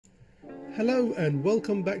Hello and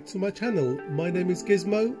welcome back to my channel. My name is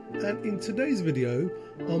Gizmo, and in today's video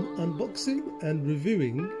I'm unboxing and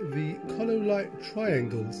reviewing the Cololight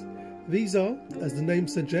Triangles. These are, as the name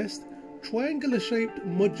suggests, triangular shaped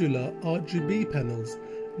modular RGB panels.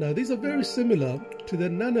 Now these are very similar to the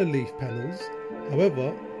Nanoleaf panels,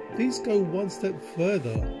 however these go one step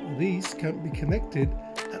further. These can be connected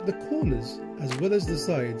at the corners as well as the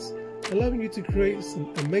sides, allowing you to create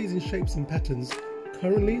some amazing shapes and patterns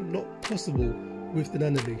currently not possible with the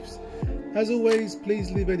Nanoleafs. As always,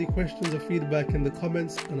 please leave any questions or feedback in the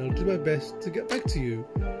comments and I'll do my best to get back to you.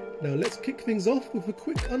 Now let's kick things off with a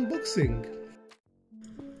quick unboxing.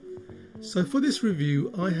 So for this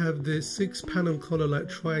review I have the 6-panel Cololight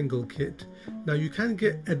Triangle kit. Now you can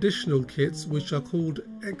get additional kits which are called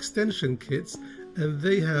extension kits, and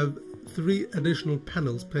they have 3 additional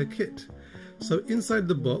panels per kit. So inside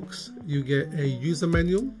the box you get a user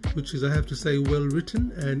manual, which is, I have to say, well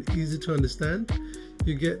written and easy to understand.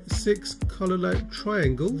 You get 6 Cololight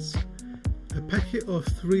triangles, a packet of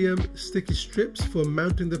 3M sticky strips for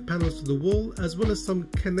mounting the panels to the wall, as well as some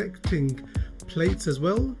connecting plates as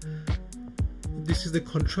well. This is the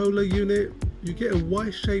controller unit. You get a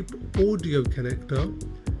Y-shaped audio connector.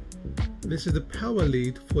 This is the power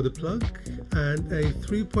lead for the plug, and a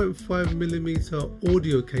 3.5mm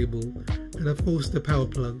audio cable, and of course the power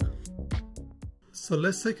plug. So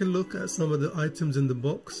let's take a look at some of the items in the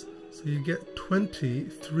box. So you get 20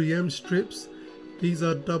 3M strips. These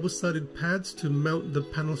are double-sided pads to mount the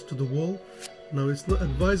panels to the wall. Now it's not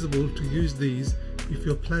advisable to use these if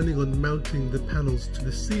you're planning on mounting the panels to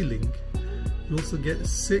the ceiling. You also get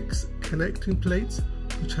 6 connecting plates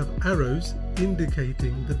which have arrows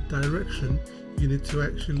indicating the direction you need to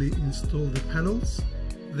actually install the panels.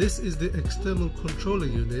 This is the external controller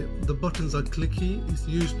unit. The buttons are clicky. It's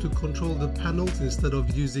used to control the panels instead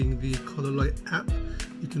of using the Cololight app.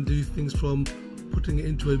 You can do things from putting it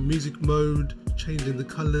into a music mode, changing the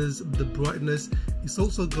colors, the brightness. It's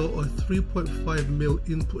also got a 3.5mm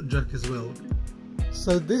input jack as well.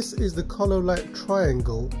 So this is the Cololight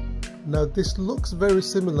Triangle. Now this looks very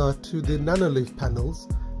similar to the Nanoleaf panels,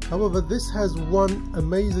 however this has one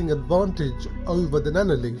amazing advantage over the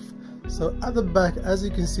Nanoleaf. So at the back, as you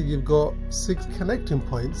can see, you've got 6 connecting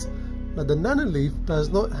points. Now the Nanoleaf does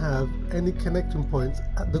not have any connecting points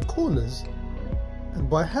at the corners, and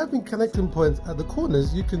by having connecting points at the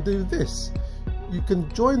corners you can do this. You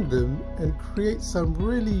can join them and create some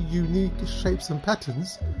really unique shapes and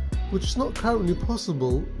patterns, which is not currently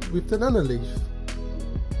possible with the Nanoleaf.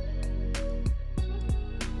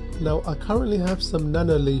 Now I currently have some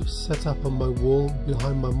Nanoleafs set up on my wall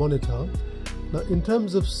behind my monitor. Now in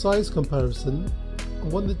terms of size comparison, I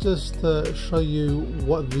want to just show you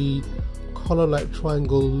what the Cololight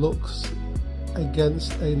Triangle looks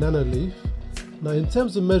against a Nanoleaf. Now in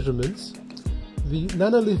terms of measurements, the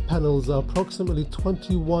Nanoleaf panels are approximately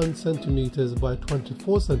 21 centimeters by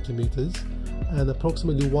 24 centimeters and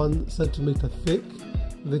approximately 1 centimeter thick.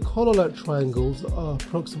 The Cololight Triangles are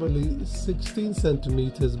approximately 16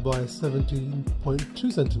 centimeters by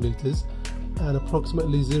 17.2 centimeters and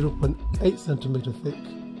approximately 0.8 centimeter thick.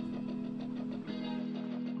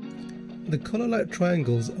 The Cololight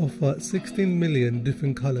Triangles offer 16 million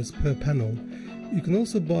different colors per panel. You can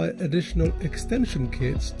also buy additional extension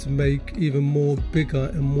kits to make even more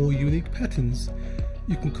bigger and more unique patterns.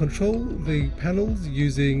 You can control the panels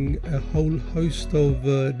using a whole host of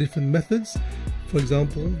different methods. For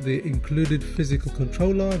example, the included physical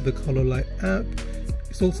controller, the Cololight app.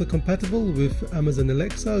 It's also compatible with Amazon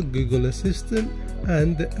Alexa, Google Assistant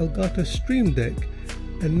and the Elgato Stream Deck.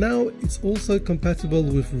 And now it's also compatible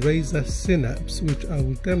with Razer Synapse, which I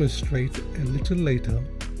will demonstrate a little later.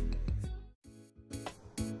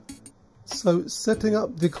 So setting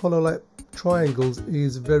up the Cololight Triangles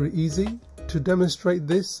is very easy. To demonstrate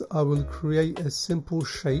this, I will create a simple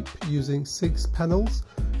shape using 6 panels.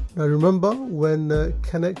 Now remember, when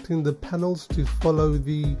connecting the panels, to follow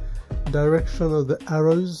the direction of the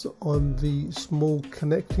arrows on the small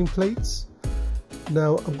connecting plates.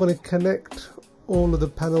 Now I'm going to connect all of the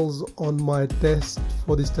panels on my desk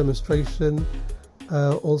for this demonstration.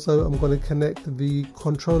 Also I'm going to connect the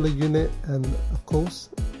controller unit and of course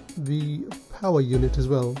the power unit as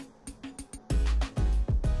well.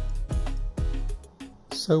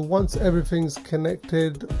 So once everything's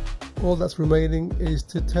connected, all that's remaining is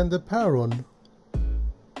to turn the power on.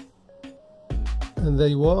 And there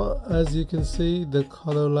you are. As you can see, the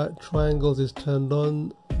Cololight Triangles is turned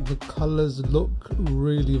on. The colors look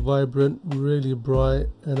really vibrant, really bright,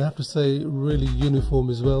 and I have to say really uniform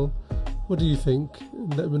as well. What do you think?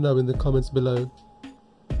 Let me know in the comments below.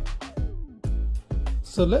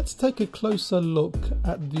 So let's take a closer look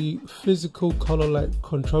at the physical Cololight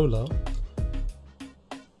controller.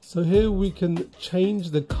 So here we can change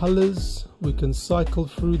the colors, we can cycle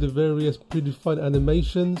through the various predefined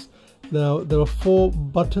animations. Now there are 4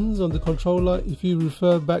 buttons on the controller. If you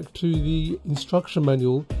refer back to the instruction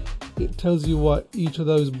manual, it tells you what each of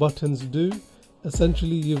those buttons do.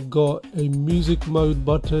 Essentially you've got a music mode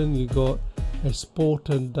button, you've got a sport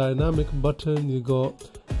and dynamic button, you've got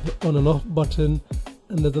the on and off button,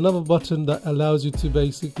 and there's another button that allows you to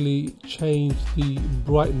basically change the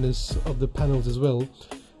brightness of the panels as well.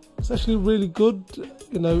 It's actually really good,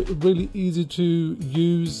 you know, really easy to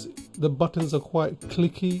use. The buttons are quite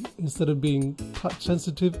clicky instead of being touch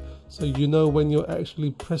sensitive, so you know when you're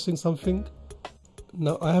actually pressing something.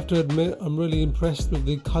 Now I have to admit, I'm really impressed with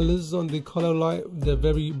the colors on the Cololight. They're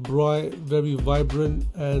very bright, very vibrant,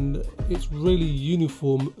 and it's really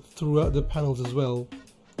uniform throughout the panels as well.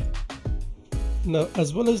 Now,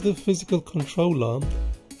 as well as the physical controller,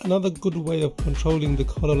 another good way of controlling the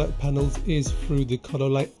Cololight panels is through the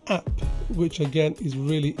Cololight app, which again is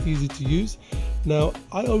really easy to use. Now,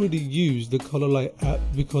 I already use the Cololight app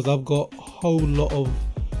because I've got a whole lot of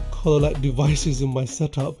Cololight devices in my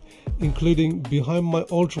setup, including behind my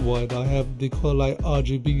ultra wide I have the Cololight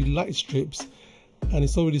RGB light strips, and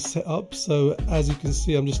it's already set up. So as you can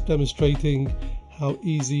see, I'm just demonstrating how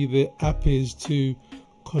easy the app is to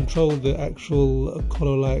control the actual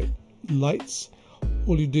Cololight lights.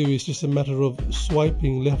 All you do is just a matter of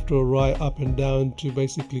swiping left or right, up and down to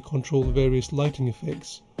basically control the various lighting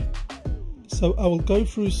effects. So I will go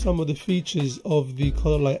through some of the features of the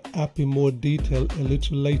Cololight app in more detail a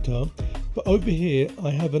little later, but over here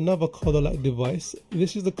I have another Cololight device.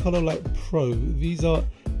 This is the Cololight Pro. These are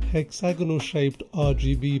hexagonal shaped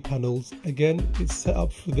RGB panels. Again, it's set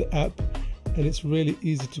up through the app and it's really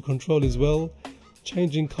easy to control as well.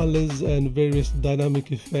 Changing colors and various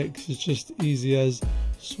dynamic effects is just easy as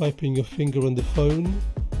swiping your finger on the phone.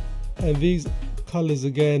 And these colors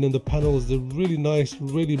again and the panels, they're really nice,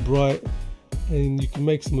 really bright, and you can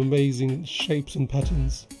make some amazing shapes and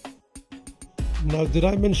patterns. Now, did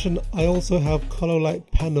I mention I also have Cololight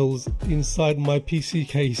panels inside my PC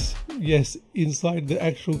case? Yes, inside the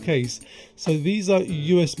actual case. So these are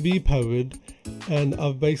USB powered, and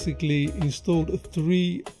I've basically installed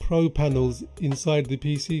 3 Pro panels inside the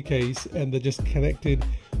PC case, and they're just connected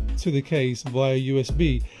to the case via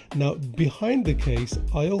USB. Now behind the case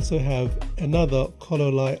I also have another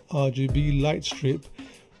Cololight RGB light strip,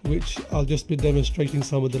 which I'll just be demonstrating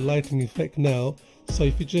some of the lighting effect now. So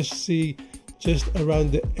if you just see just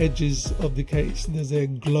around the edges of the case there's a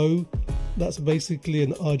glow, that's basically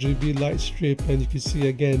an RGB light strip, and you can see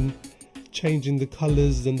again changing the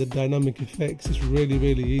colors and the dynamic effects. It's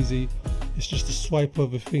really easy. It's just a swipe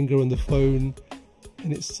of a finger on the phone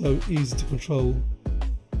and it's so easy to control.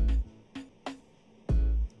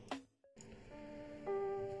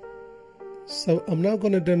 So I'm now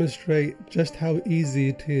going to demonstrate just how easy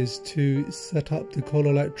it is to set up the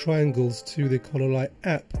Cololight Triangles to the Cololight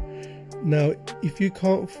app. Now, if you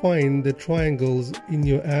can't find the triangles in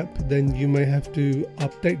your app, then you may have to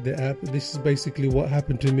update the app. This is basically what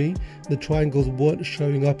happened to me. The triangles weren't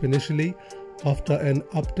showing up initially. After an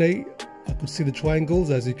update, I could see the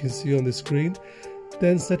triangles, as you can see on the screen.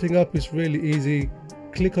 Then setting up is really easy.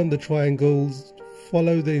 Click on the triangles,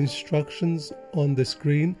 follow the instructions on the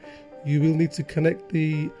screen. You will need to connect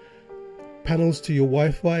the panels to your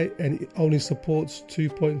Wi-Fi, and it only supports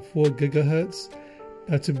 2.4 gigahertz.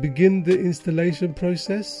 Now, to begin the installation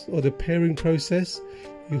process or the pairing process,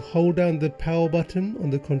 you hold down the power button on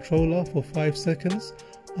the controller for 5 seconds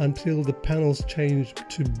until the panels change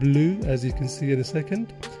to blue, as you can see in a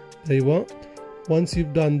second. There you are. Once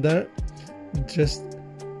you've done that, just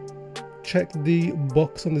check the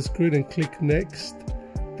box on the screen and click next,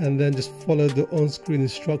 and then just follow the on-screen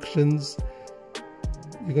instructions.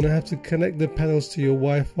 You're going to have to connect the panels to your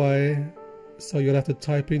Wi-Fi, so you'll have to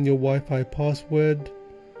type in your Wi-Fi password,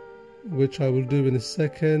 which I will do in a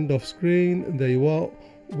second off screen. And there you are.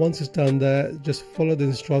 Once it's done that, just follow the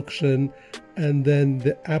instruction, and then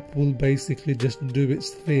the app will basically just do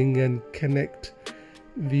its thing and connect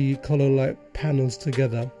the Cololight panels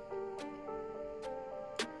together.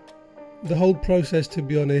 The whole process, to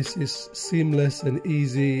be honest, is seamless and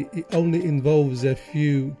easy. It only involves a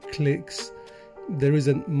few clicks. There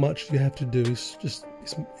isn't much you have to do. It's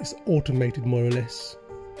automated more or less.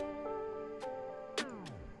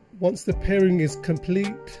 Once the pairing is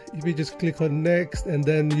complete, if you just click on next, and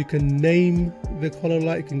then you can name the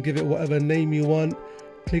Cololight, you can give it whatever name you want,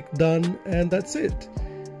 click done, and that's it.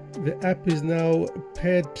 The app is now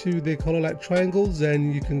paired to the Cololight Triangles,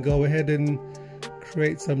 and you can go ahead and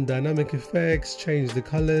create some dynamic effects, change the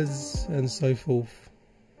colors and so forth.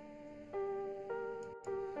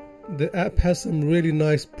 The app has some really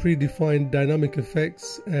nice predefined dynamic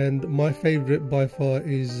effects, and my favorite by far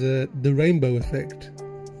is the rainbow effect.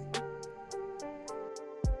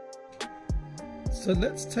 So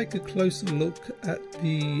let's take a closer look at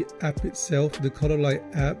the app itself, the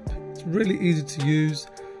Cololight app. It's really easy to use.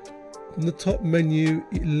 On the top menu,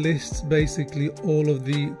 it lists basically all of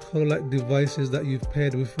the Cololight devices that you've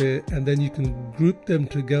paired with it, and then you can group them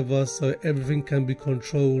together so everything can be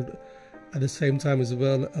controlled at the same time as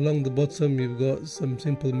well. Along the bottom, you've got some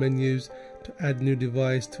simple menus to add new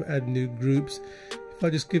device, to add new groups. If I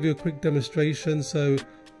just give you a quick demonstration, so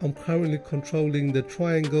I'm currently controlling the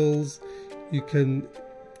triangles. You can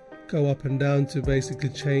go up and down to basically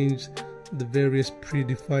change the various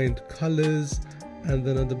predefined colors, and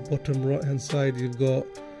then on the bottom right hand side you've got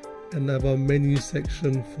another menu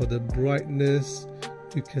section for the brightness.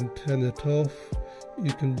 You can turn it off.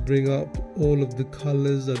 You can bring up all of the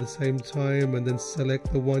colors at the same time and then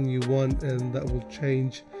select the one you want, and that will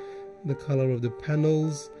change the color of the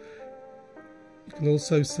panels. You can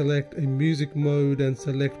also select a music mode and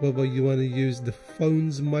select whether you want to use the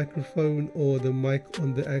phone's microphone or the mic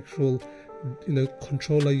on the actual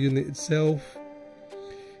controller unit itself.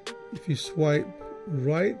 If you swipe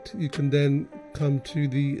right, you can then come to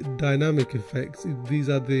the dynamic effects. These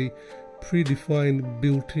are the predefined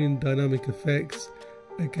built-in dynamic effects.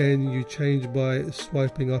 Again, you change by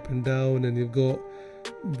swiping up and down, and you've got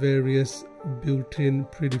various built-in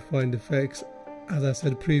predefined effects. As I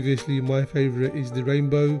said previously, my favorite is the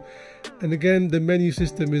rainbow. And again, the menu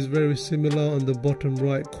system is very similar on the bottom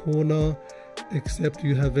right corner, except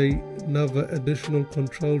you have another additional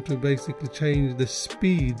control to basically change the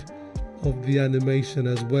speed of the animation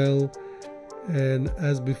as well. And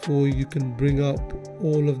as before, you can bring up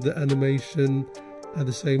all of the animation at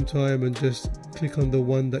the same time and just click on the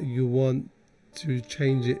one that you want to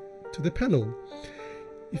change it to the panel.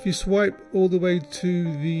 If you swipe all the way to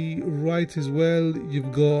the right as well,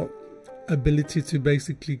 you've got ability to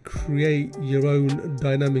basically create your own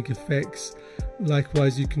dynamic effects.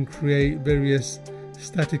 Likewise, you can create various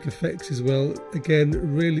static effects as well. Again,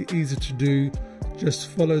 really easy to do. Just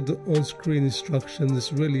follow the on-screen instructions.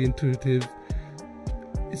 It's really intuitive.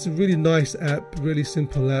 It's a really nice app, really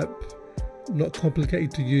simple app, not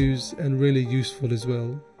complicated to use, and really useful as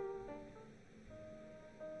well.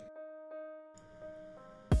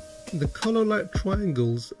 The Cololight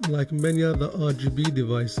Triangles, like many other RGB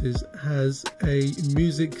devices, has a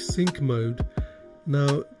music sync mode.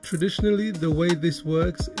 Now, traditionally, the way this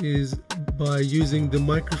works is by using the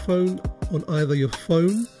microphone on either your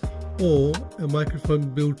phone or a microphone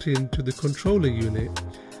built into the controller unit.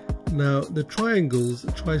 Now, the Triangles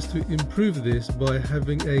tries to improve this by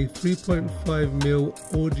having a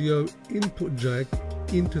 3.5mm audio input jack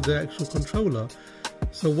into the actual controller.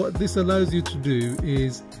 So what this allows you to do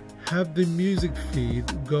is have the music feed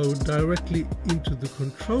go directly into the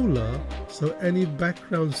controller, so any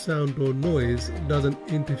background sound or noise doesn't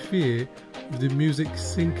interfere with the music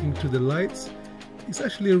syncing to the lights. It's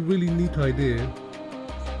actually a really neat idea.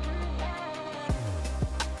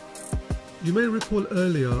 You may recall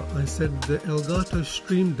earlier I said the Elgato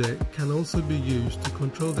Stream Deck can also be used to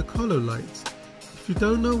control the Cololights. If you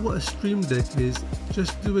don't know what a Stream Deck is,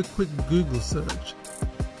 just do a quick Google search.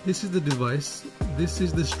 This is the device. This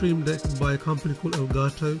is the Stream Deck by a company called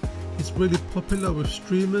Elgato. It's really popular with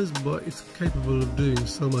streamers, but it's capable of doing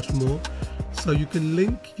so much more. So you can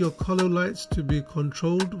link your Cololights to be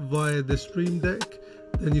controlled via the Stream Deck.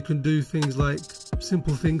 Then you can do things like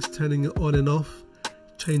simple things, turning it on and off,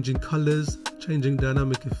 changing colors, changing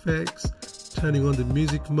dynamic effects, turning on the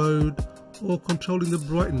music mode, or controlling the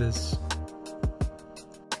brightness.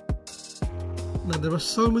 Now, there are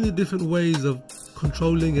so many different ways of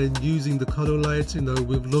controlling and using the Cololights.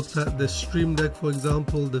 We've looked at the Stream Deck, for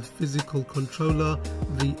example, the physical controller,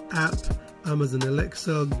 the app, Amazon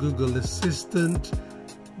Alexa, Google Assistant.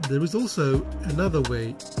 There is also another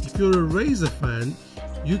way. If you're a Razer fan,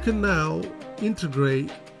 you can now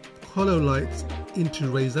integrate Cololights into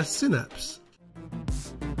Razer Synapse.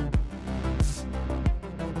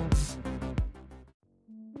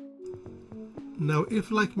 Now, if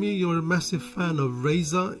like me you're a massive fan of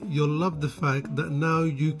Razer, you'll love the fact that now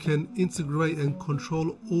you can integrate and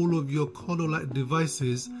control all of your Cololight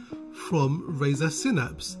devices from Razer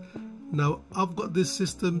Synapse. Now, I've got this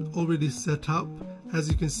system already set up. As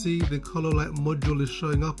you can see, the Cololight module is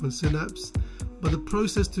showing up on Synapse, but the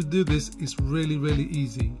process to do this is really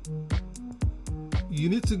easy. You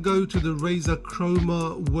need to go to the Razer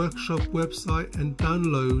Chroma workshop website and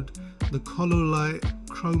download the Cololight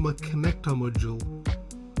Chroma connector module.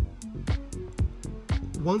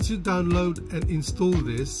 Once you download and install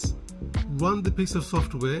this, run the piece of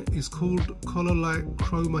software. It's called Cololight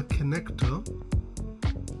Chroma connector.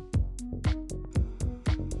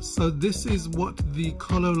 So this is what the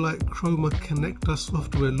Cololight Chroma connector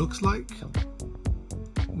software looks like.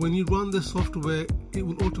 When you run the software, it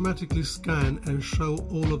will automatically scan and show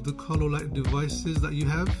all of the Cololight devices that you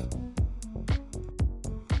have.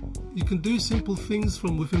 You can do simple things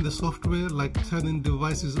from within the software, like turning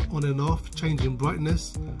devices on and off, changing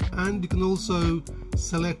brightness, and you can also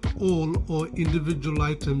select all or individual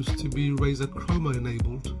items to be Razer Chroma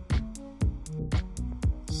enabled.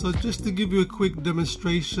 So just to give you a quick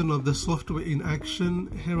demonstration of the software in action,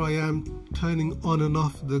 here I am turning on and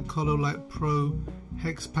off the Cololight Pro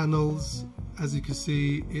hex panels. As you can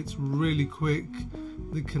see, it's really quick,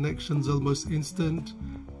 the connection's almost instant,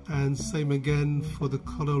 and same again for the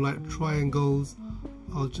Cololight Triangles.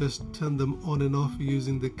 I'll just turn them on and off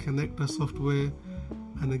using the connector software,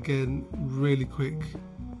 and again, really quick.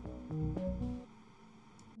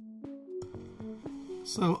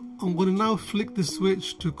 So I'm going to now flick the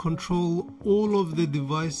switch to control all of the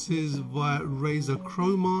devices via Razer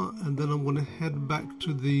Chroma, and then I'm going to head back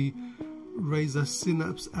to the Razer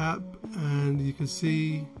Synapse app, and you can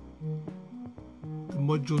see the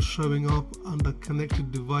module showing up under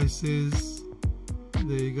connected devices.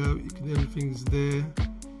 There you go, everything's there.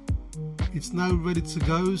 It's now ready to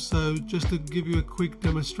go. So just to give you a quick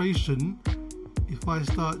demonstration, if I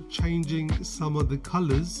start changing some of the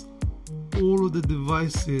colors, all of the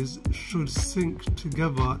devices should sync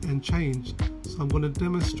together and change. So I'm going to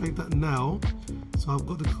demonstrate that now. So I've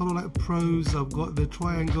got the Cololight Pros, I've got the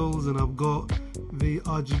triangles, and I've got the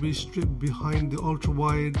RGB strip behind the ultra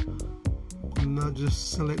wide. And now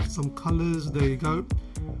just select some colors. There you go.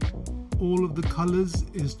 All of the colors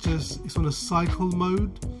is it's on a cycle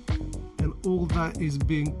mode, and all that is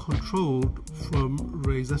being controlled from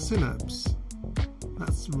Razer Synapse.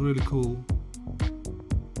 That's really cool.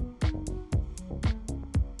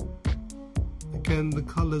 Again, the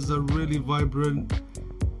colors are really vibrant,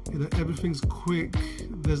 everything's quick,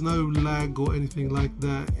 there's no lag or anything like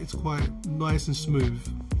that. It's quite nice and smooth.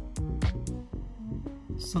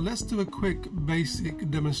 So let's do a quick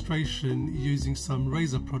basic demonstration using some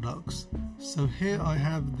Razer products. So here I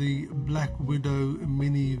have the Black Widow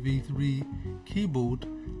Mini V3 keyboard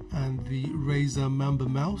and the Razer Mamba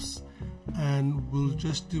mouse, and we'll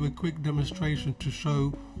just do a quick demonstration to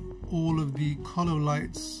show all of the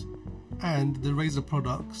Cololights and the Razer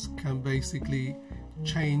products can basically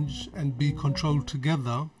change and be controlled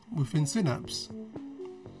together within Synapse.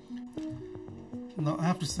 Now I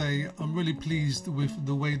have to say, I'm really pleased with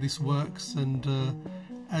the way this works, and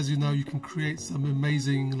as you know, you can create some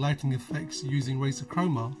amazing lighting effects using Razer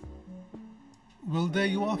Chroma. Well, there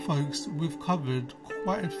you are folks, we've covered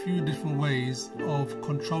quite a few different ways of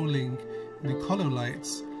controlling the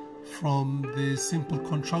Cololights, from the simple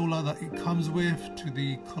controller that it comes with, to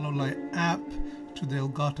the Cololight app, to the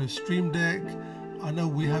Elgato Stream Deck. I know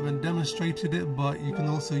we haven't demonstrated it, but you can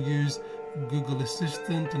also use Google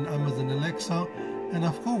Assistant and Amazon Alexa, and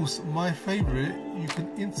of course my favorite, you can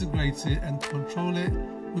integrate it and control it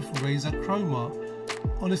with Razer Chroma.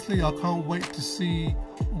 Honestly, I can't wait to see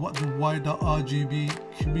what the wider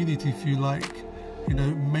RGB community feel like,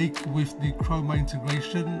 make with the Chroma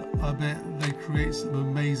integration. I bet they create some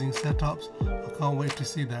amazing setups. I can't wait to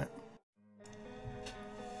see that.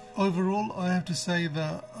 Overall, I have to say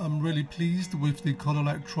that I'm really pleased with the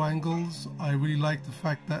Cololight Triangles. I really like the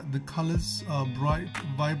fact that the colors are bright,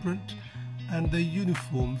 vibrant, and they're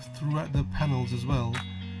uniform throughout the panels as well.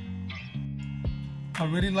 I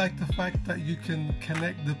really like the fact that you can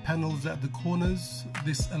connect the panels at the corners.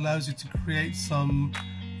 This allows you to create some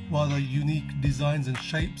rather unique designs and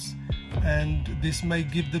shapes, and this may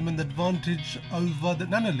give them an advantage over the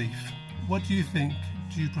Nanoleaf. What do you think?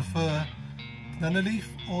 Do you prefer Nanoleaf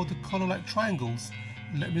or the Cololight Triangles?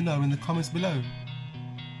 Let me know in the comments below.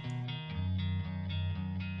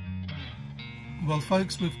 Well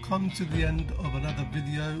folks, we've come to the end of another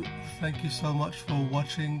video. Thank you so much for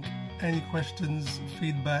watching. Any questions,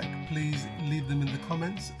 feedback, please leave them in the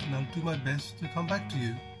comments and I'll do my best to come back to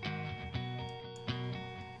you.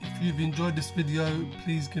 If you've enjoyed this video,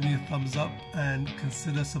 please give me a thumbs up and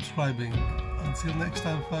consider subscribing. Until next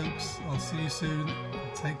time folks, I'll see you soon.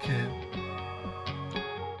 Take care.